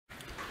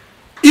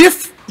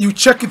If you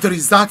check the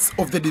results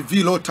of the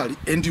DV lottery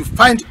and you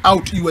find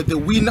out you are the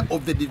winner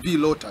of the DV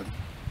lottery,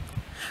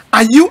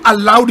 are you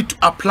allowed to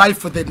apply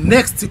for the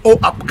next or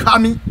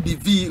upcoming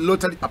DV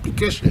lottery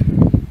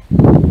application?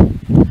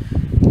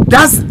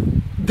 Does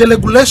the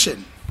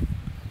regulation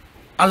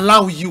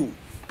allow you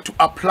to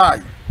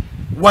apply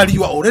while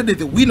you are already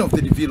the winner of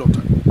the DV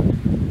lottery?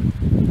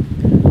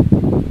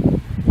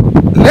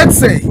 Let's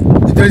say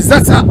the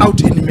results are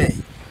out in May.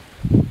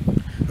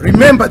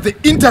 Remember, the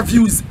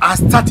interviews are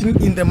starting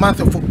in the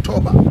month of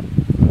October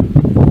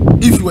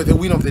if you are the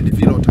winner of the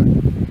DV lottery.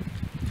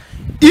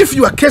 If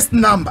your case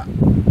number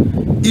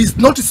is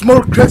not a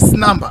small case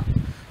number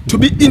to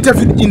be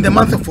interviewed in the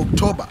month of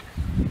October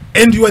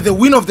and you are the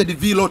winner of the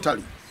DV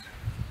lottery,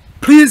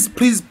 please,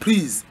 please,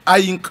 please, I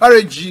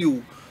encourage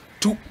you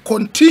to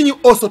continue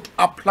also to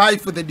apply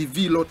for the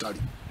DV lottery.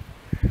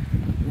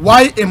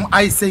 Why am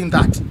I saying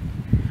that?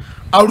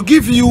 I'll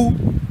give you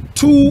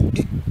two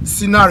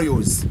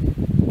scenarios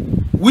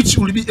which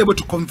will be able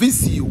to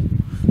convince you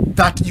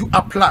that you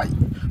apply.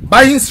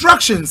 By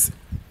instructions,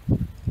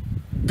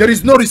 there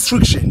is no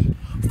restriction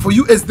for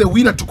you as the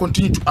winner to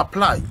continue to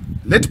apply.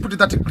 Let's put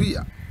that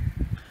clear.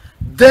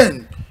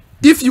 Then,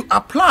 if you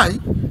apply,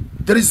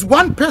 there is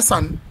one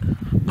person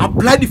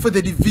applied for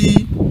the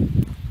DV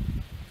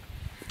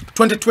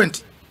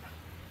 2020,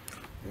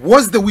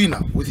 was the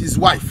winner with his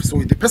wife, so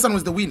the person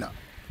was the winner.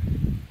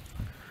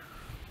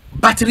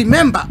 But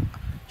remember,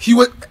 he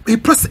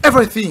pressed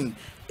everything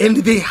and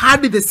they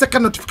had the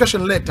second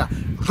notification letter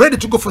ready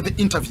to go for the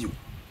interview.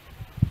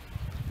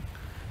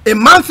 A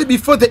month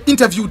before the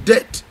interview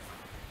date,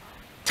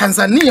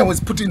 Tanzania was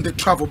put in the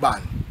travel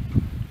ban.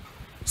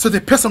 So the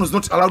person was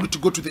not allowed to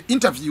go to the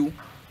interview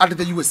at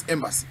the US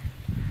Embassy.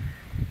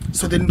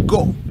 So they didn't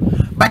go.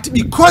 But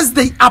because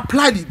they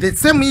applied the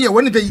same year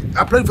when they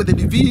applied for the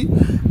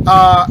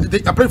DV,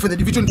 they applied for the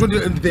DV 2020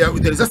 and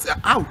the results are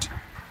out.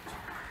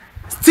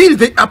 Still,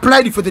 they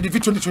applied for the DV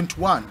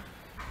 2021.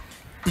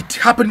 It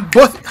happened,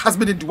 both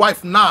husband and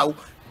wife now,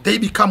 they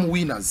become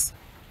winners.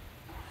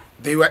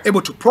 They were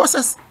able to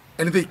process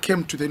and they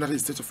came to the United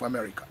States of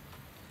America.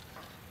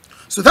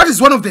 So that is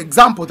one of the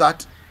examples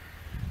that,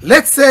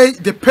 let's say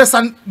the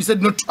person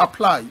decided not to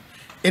apply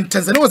and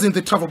Tanzania was in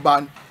the travel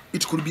ban,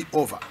 it could be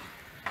over.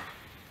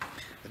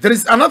 There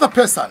is another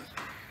person.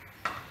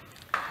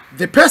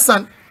 The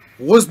person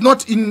was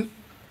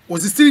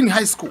still in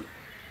high school.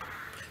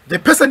 The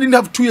person didn't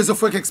have 2 years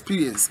of work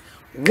experience,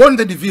 won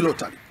the DV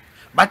lottery,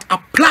 but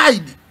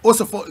applied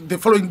also for the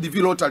following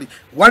DV lottery.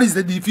 One is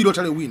the DV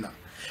lottery winner.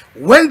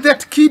 When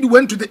that kid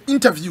went to the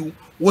interview,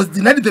 was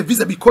denied the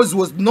visa because he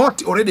was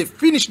not already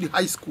finished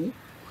high school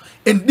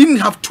and didn't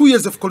have 2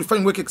 years of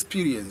qualifying work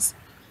experience.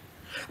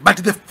 But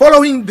the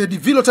following the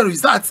DV lottery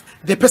results,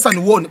 the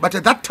person won. But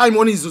at that time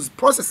when he was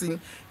processing,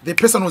 the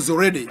person was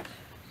already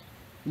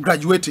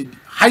graduated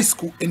high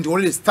school and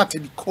already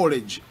started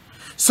college.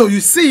 So you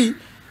see,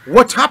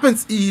 what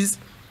happens is,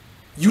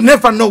 you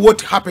never know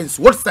what happens,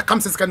 what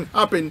circumstances can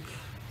happen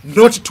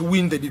not to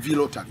win the DV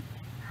lottery.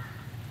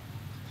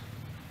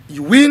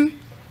 You win,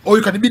 or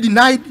you can be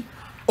denied,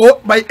 or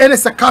by any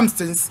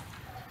circumstance.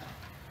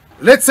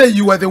 Let's say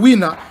you are the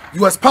winner,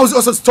 your spouse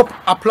also stop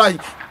applying.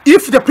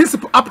 If the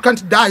principal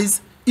applicant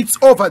dies, it's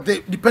over.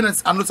 The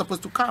dependents are not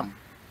supposed to come.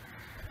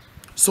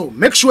 So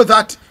make sure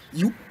that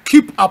you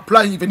keep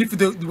applying even if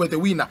you were the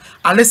winner,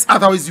 unless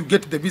otherwise you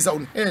get the visa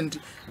on hand.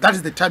 That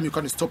is the time you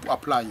can stop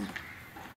applying.